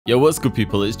Yo, what's good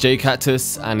people, it's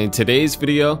Cactus, and in today's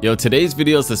video, today's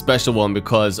video is a special one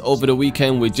because over the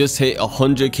weekend we just hit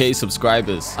 100k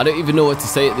subscribers. I don't even know what to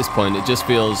say at this point, it just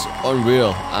feels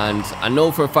unreal, and I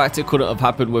know for a fact it couldn't have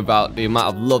happened without the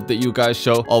amount of love that you guys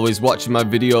show, always watching my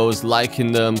videos,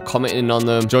 liking them, commenting on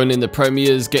them, joining the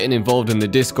premieres, getting involved in the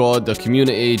Discord, the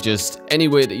community, just any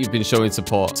way that you've been showing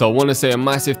support. So I want to say a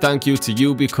massive thank you to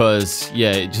you because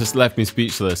yeah, it just left me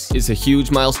speechless. It's a huge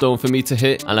milestone for me to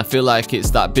hit, and I feel like it's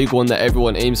that big one that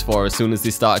everyone aims for as soon as they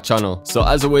start a channel. So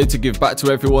as a way to give back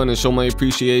to everyone and show my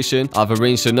appreciation, I've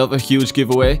arranged another huge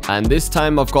giveaway, and this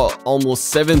time I've got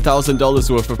almost $7,000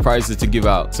 worth of prizes to give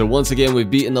out. So once again, we've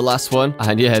beaten the last one,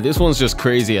 and yeah, this one's just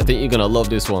crazy. I think you're gonna love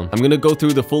this one. I'm gonna go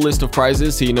through the full list of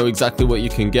prizes so you know exactly what you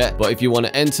can get, but if you want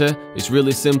to enter, it's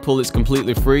really simple, it's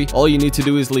completely free. All you need to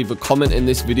do is leave a comment in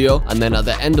this video, and then at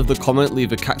the end of the comment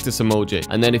leave a cactus emoji.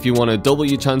 And then if you want to double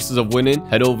your chances of winning,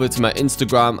 head over to my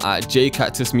Instagram at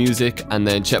jcactusmusic and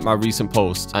then check my recent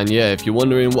posts. And yeah, if you're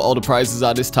wondering what all the prizes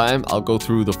are this time, I'll go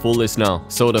through the full list now.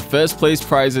 So the first place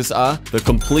prizes are the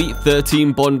complete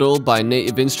 13 bundle by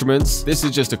Native Instruments. This is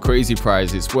just a crazy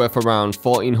prize. It's worth around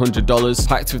 $1,400,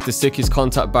 packed with the sickest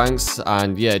contact banks,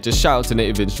 and yeah, just shout out to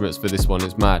Native Instruments for this one,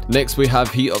 it's mad. Next we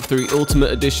have Heat Up 3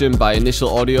 Ultimate Edition by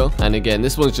Initial Audio, and again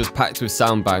this one's just packed with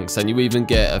sound banks, and you even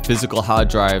get a physical hard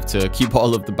drive to keep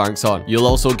all of the banks on. You'll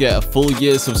also get a full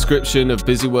year subscription of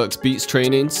BusyWorks Beats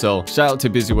training, so shout out to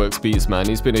BusyWorks Beats, man,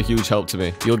 he's been a huge help to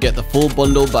me. You'll get the full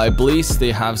bundle by Bleece.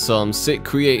 They have some sick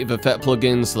creative effect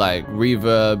plugins like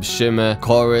reverb, shimmer,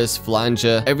 chorus,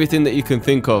 flanger, everything that you can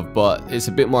think of, but it's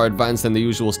a bit more advanced than the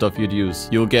usual stuff you'd use.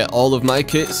 You'll get all of my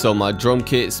kits, so my drum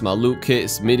kits, my loop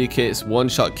kits, MIDI kits,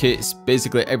 one-shot kits,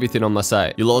 basically everything on my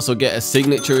site. You'll also get a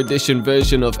signature edition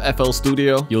version of FL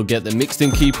Studio. You'll get the Mixed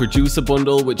in Key Producer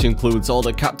bundle, which includes all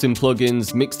the Captain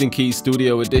plugins, Mixed in Key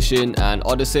Studio Edition, and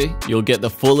Odyssey. You'll get the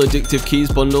full Addictive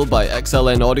Keys bundle by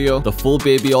XLN Audio, the full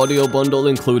Baby Audio bundle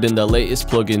including the latest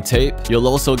plugin tape. You'll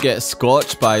also get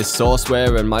Scorch by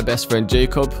Sourceware and my best friend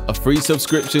Jacob, a free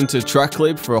subscription to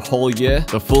Tracklib for a whole year,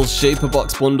 the full Shaper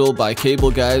Box bundle by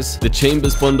Cable Guys, the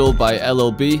Chambers bundle by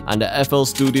LLB, and the FL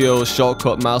Studio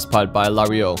Shortcut Mousepad by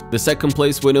Lario. The second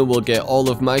place winner will get all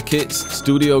of my kits,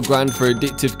 Studio Grand for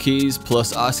Addictive Keys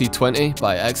plus RC20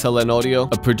 by XLN Audio,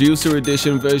 a Producer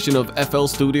Edition version of FL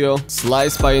Studio,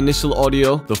 Slice by Initial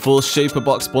Audio, the full Shaper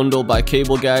Box bundle by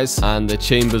Cable Guys, and the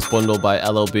Chambers bundle by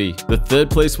LLB. The third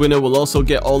place winner will also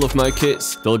get all of my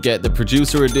kits. They'll get the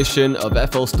Producer Edition of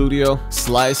FL Studio,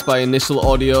 Slice by Initial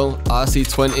Audio,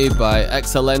 RC20 by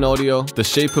XLN Audio, the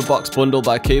Shaper Box bundle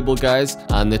by Cable Guys,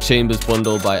 and the Chambers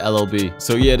bundle by LLB.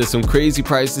 So yeah, there's some crazy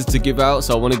prizes to give out,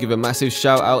 so I want to give a massive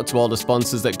shout out to all the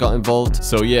sponsors that got involved.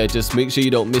 So yeah, just make sure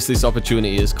you don't miss this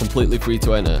opportunity. It's completely free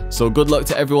to enter. So good luck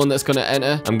to everyone that's going to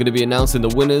enter. I'm going to be announcing the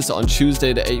winners on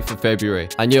Tuesday the 8th of February.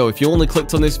 And yo, if you only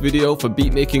clicked on this video for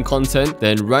beat making content,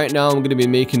 then right now I'm going to be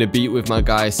making a beat with my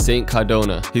guy Saint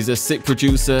Cardona. He's a sick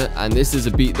producer, and this is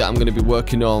a beat that I'm going to be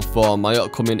working on for my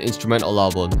upcoming instrumental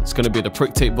album. It's going to be the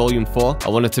Prick Tape Volume 4. I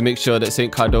wanted to make sure that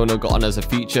Saint Cardona got on as a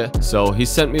feature, so he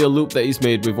sent me a loop that he's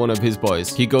made with one of his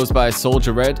boys. He goes by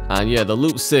Soldier Red, and yeah, the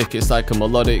loop's sick. It's like a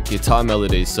melodic guitar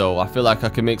melody, so I feel like I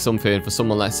can make something for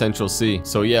someone like Central C.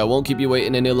 So yeah, I won't keep you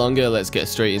waiting any longer, let's get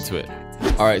straight into it.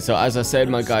 Alright, so as I said,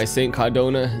 my guy Saint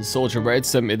Cardona and Soldier Red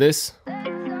sent me this.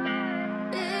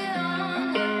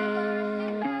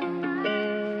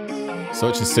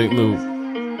 Such a sick loop.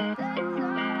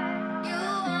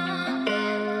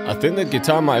 I think the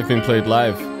guitar might have been played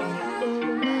live.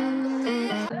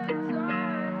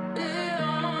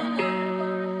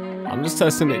 I'm just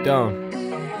testing it down,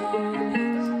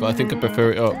 but I think I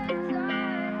prefer it up.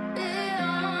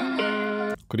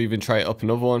 Could even try it up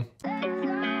another one.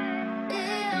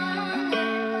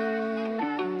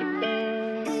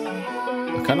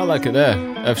 I kind of like it there,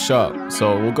 F sharp,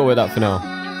 so we'll go with that for now.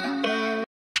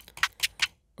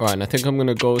 Alright, and I think I'm going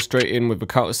to go straight in with a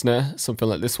counter snare, something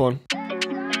like this one. I'm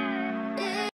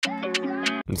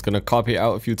just going to copy it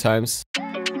out a few times.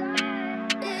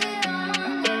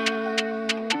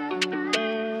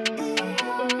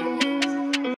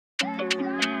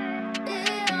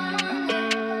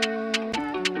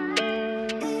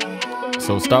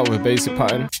 So start with a basic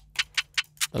pattern,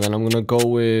 and then I'm gonna go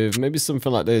with maybe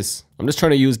something like this. I'm just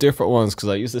trying to use different ones because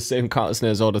I use the same counter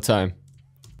snares all the time,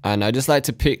 and I just like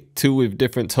to pick two with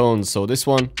different tones. So this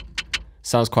one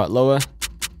sounds quite lower,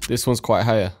 this one's quite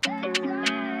higher.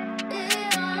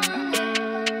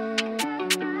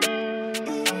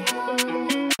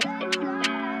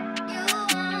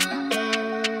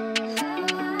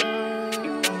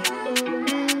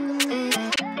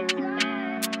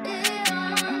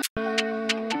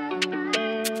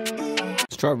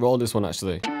 Try try roll this one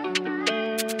actually.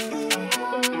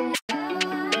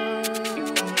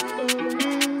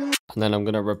 And then I'm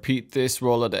gonna repeat this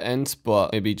roll at the end,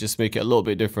 but maybe just make it a little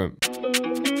bit different.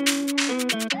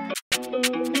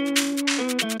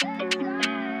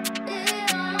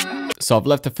 So I've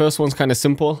left the first ones kind of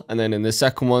simple, and then in the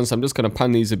second ones, I'm just gonna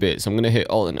pan these a bit. So I'm gonna hit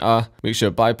Alt and R, make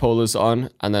sure bipolar's on,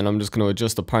 and then I'm just gonna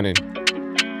adjust the panning.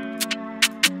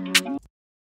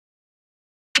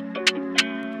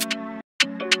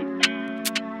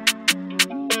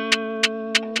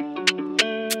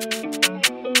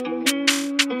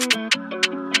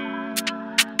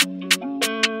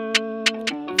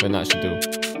 And that should do.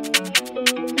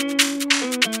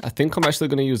 I think I'm actually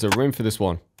going to use a rim for this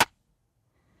one.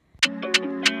 You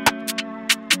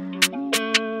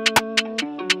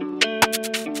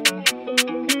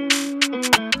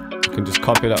can just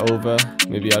copy that over,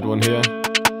 maybe add one here.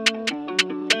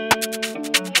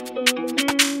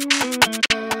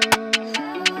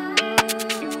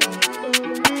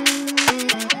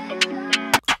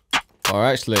 Or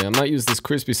actually, I might use this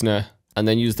crispy snare and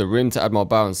then use the rim to add more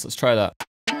bounce. Let's try that.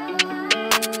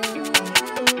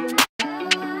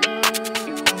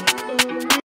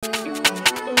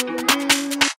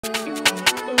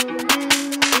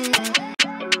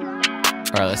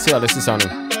 Alright, let's see how this is sounding.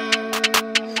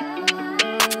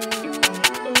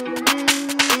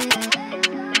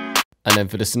 And then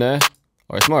for the snare,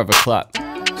 or it's more of a clap,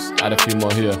 just add a few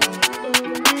more here.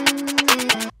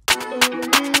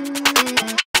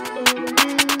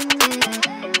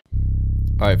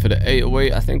 Alright, for the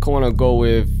 808, I think I want to go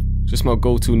with just my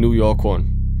go-to New York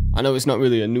one. I know it's not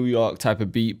really a New York type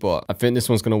of beat, but I think this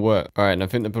one's going to work. Alright, and I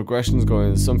think the progression's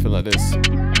going something like this.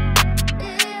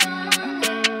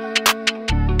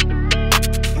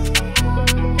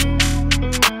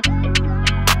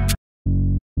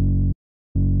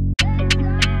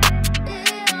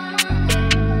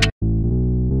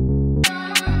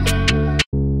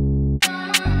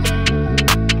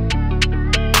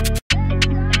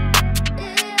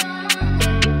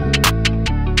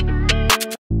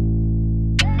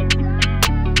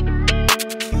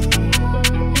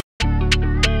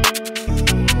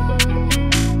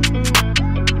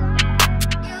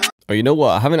 Or you know what,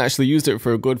 I haven't actually used it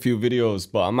for a good few videos,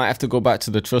 but I might have to go back to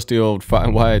the trusty old fat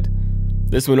and wide.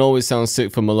 This one always sounds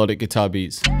sick for melodic guitar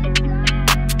beats. See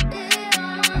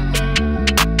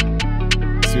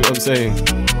what I'm saying?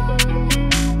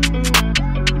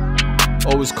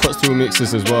 Always cuts through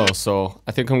mixes as well, so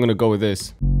I think I'm gonna go with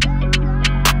this.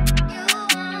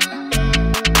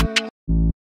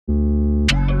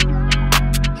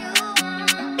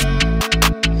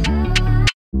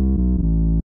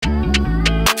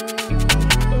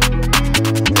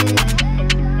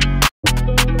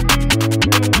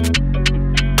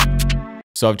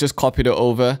 So I've just copied it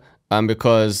over, and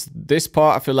because this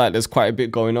part I feel like there's quite a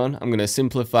bit going on, I'm going to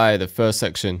simplify the first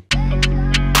section.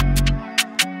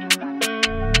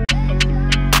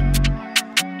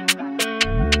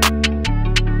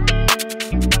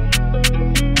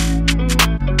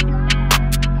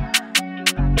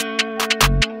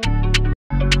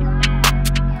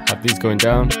 Have these going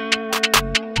down.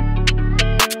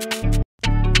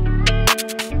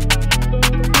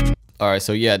 Alright,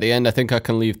 so yeah, at the end I think I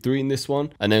can leave 3 in this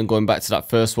one, and then going back to that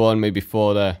first one, maybe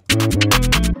 4 there.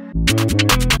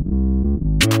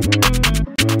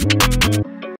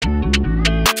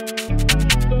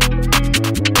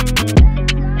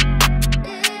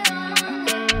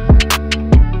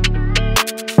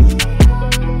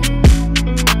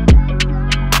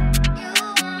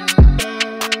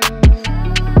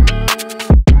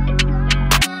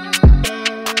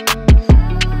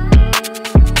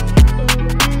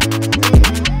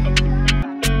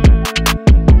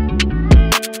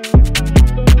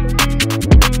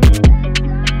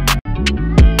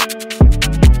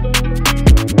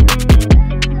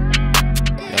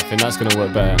 That's gonna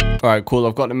work better. Alright, cool,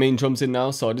 I've got the main drums in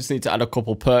now, so I just need to add a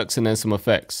couple perks and then some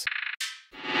effects.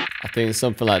 I think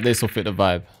something like this will fit the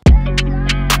vibe.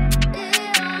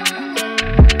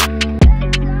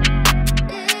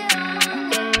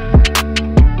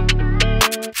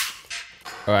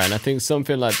 Alright, and I think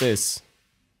something like this.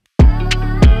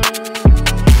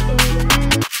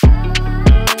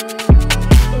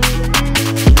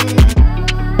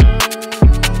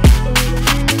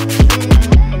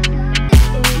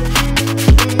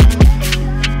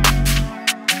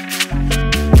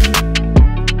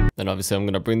 Then obviously I'm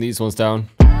going to bring these ones down.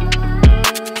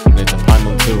 Need to pan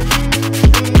them too.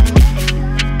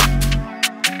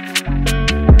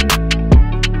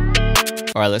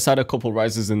 Alright, let's add a couple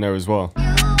rises in there as well.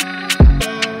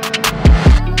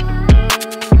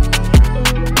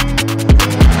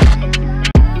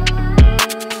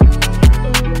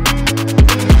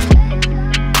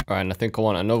 Alright, and I think I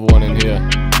want another one in here.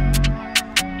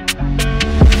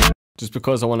 Just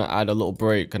because I want to add a little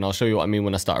break, and I'll show you what I mean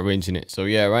when I start arranging it. So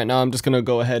yeah, right now I'm just going to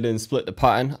go ahead and split the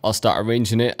pattern. I'll start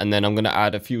arranging it, and then I'm going to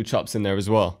add a few chops in there as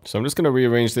well. So I'm just going to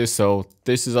rearrange this. So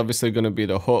this is obviously going to be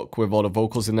the hook with all the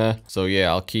vocals in there. So yeah,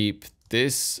 I'll keep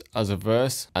this as a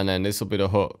verse, and then this will be the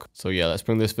hook. So yeah, let's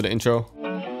bring this for the intro.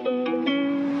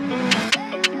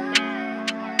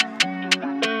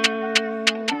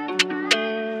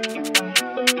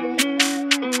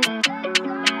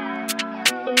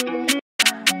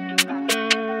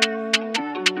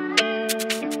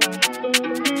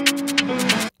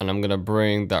 And I'm gonna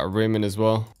bring that rim in as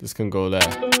well. This can go there.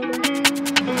 Get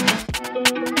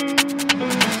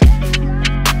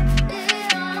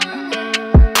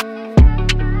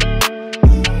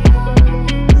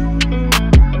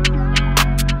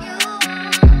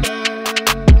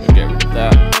rid of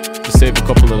that. Just save a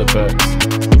couple of the perks.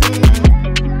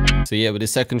 So yeah, with the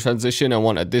second transition, I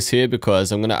wanted this here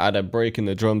because I'm gonna add a break in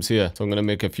the drums here. So I'm gonna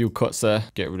make a few cuts there,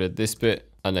 get rid of this bit,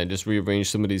 and then just rearrange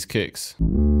some of these kicks.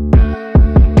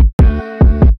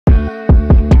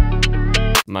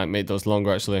 Might make those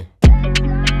longer actually.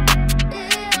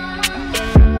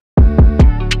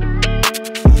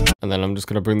 And then I'm just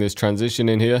gonna bring this transition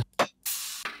in here.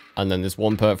 And then this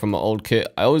one part from my old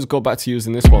kit. I always go back to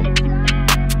using this one.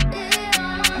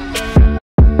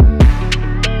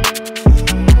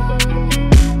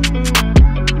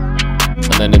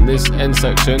 And then in this end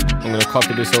section, I'm gonna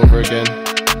copy this over again.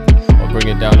 I'll bring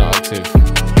it down an octave.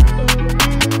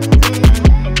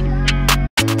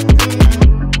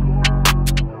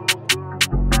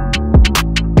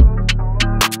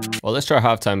 Well, let's try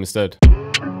halftime instead.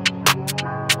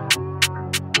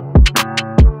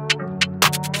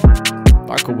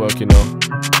 That could work, you know.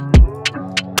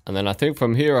 And then I think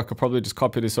from here, I could probably just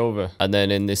copy this over. And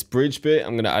then in this bridge bit,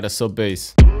 I'm going to add a sub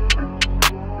bass.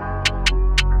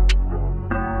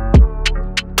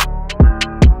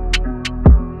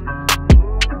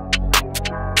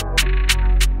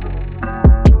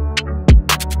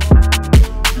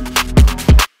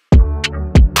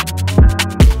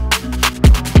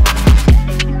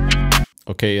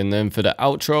 Okay, and then for the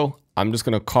outro, I'm just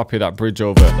going to copy that bridge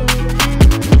over.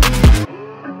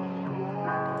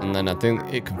 And then I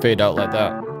think it can fade out like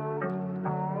that.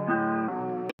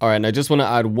 Alright, and I just want to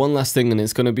add one last thing, and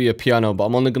it's going to be a piano, but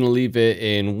I'm only going to leave it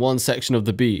in one section of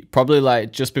the beat. Probably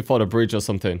like just before the bridge or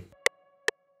something.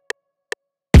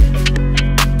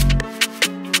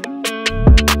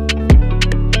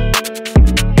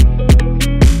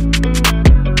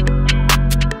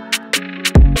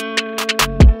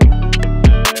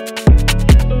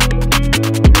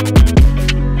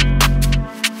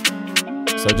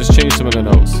 So just change some of the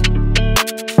notes.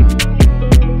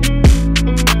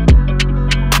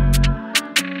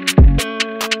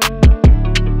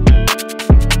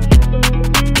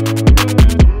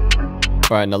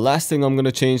 Alright, and the last thing I'm going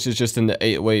to change is just in the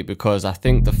 808, because I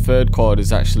think the third chord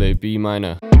is actually B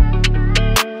minor.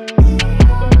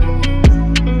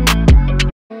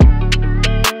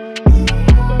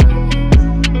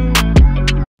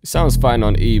 It sounds fine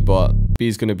on E, but B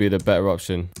is going to be the better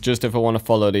option, just if I want to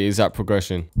follow the exact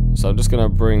progression. So I'm just going to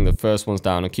bring the first ones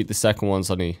down and keep the second ones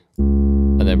on E.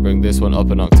 And then bring this one up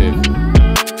an octave.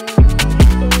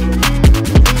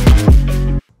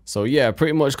 So yeah,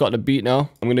 pretty much got the beat now.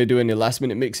 I'm going to do any last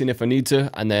minute mixing if I need to,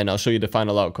 and then I'll show you the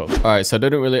final outcome. Alright, so I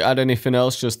didn't really add anything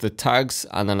else, just the tags,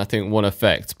 and then I think one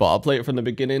effect. But I'll play it from the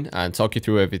beginning and talk you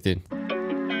through everything.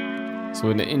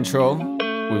 So in the intro,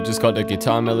 we've just got the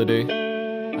guitar melody,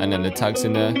 and then the tags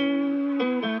in there.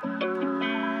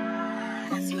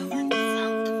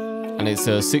 And it's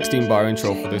a 16 bar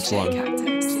intro for this one.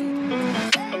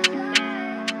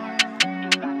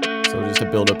 So just to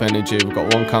build up energy, we've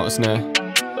got one counter snare,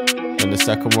 and the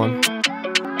second one,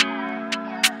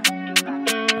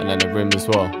 and then a rim as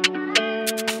well.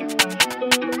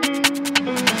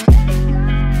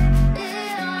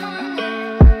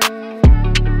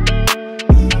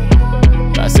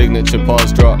 That signature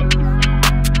pause drop.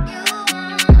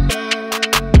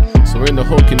 So we're in the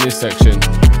hook in this section.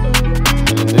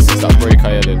 And then this is that break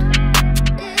I added.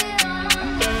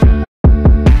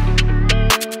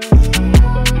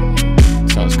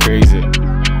 Sounds crazy.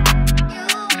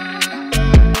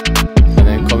 And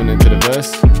then coming into the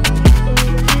verse.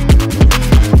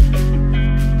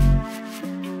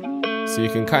 So you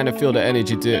can kind of feel the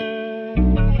energy dip.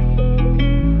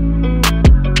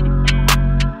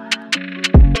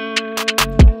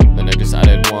 Then I just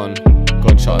added one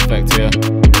gunshot effect here.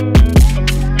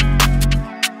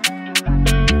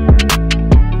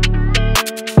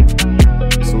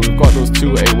 Those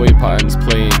two 808 patterns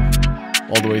playing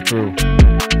all the way through.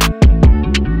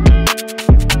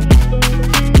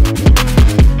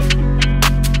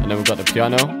 got the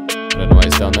piano. I don't know why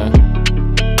it's down there. And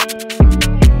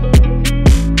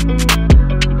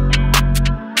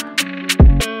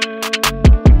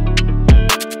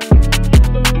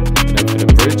then for the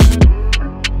bridge.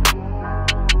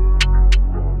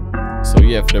 So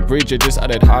yeah, for the bridge I just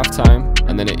added halftime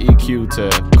and then an EQ to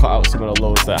cut out some of the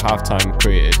lows that halftime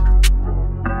created.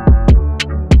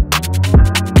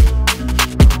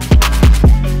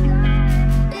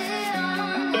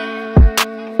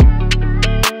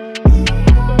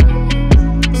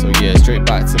 Yeah, straight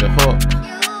back to the hook.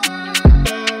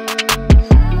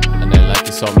 And then like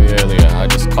you saw me earlier, I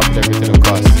just copied everything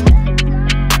across.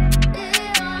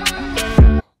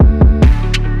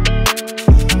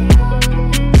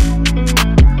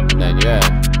 And then yeah,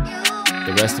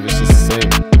 the rest of it's just the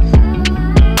same.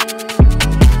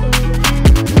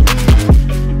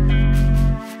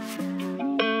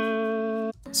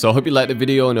 So I hope you liked the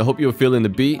video and I hope you were feeling the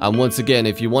beat. And once again,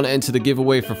 if you want to enter the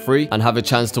giveaway for free and have a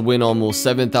chance to win almost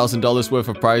 $7,000 worth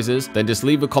of prizes, then just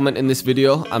leave a comment in this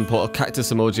video and put a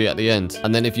cactus emoji at the end.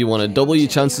 And then if you want to double your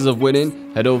chances of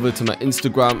winning, head over to my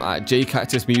Instagram at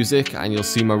jcactusmusic and you'll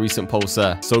see my recent posts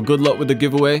there. So good luck with the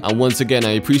giveaway. And once again,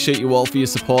 I appreciate you all for your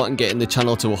support and getting the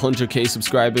channel to 100k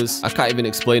subscribers. I can't even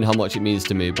explain how much it means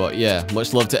to me, but yeah,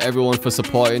 much love to everyone for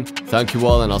supporting. Thank you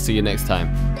all and I'll see you next time.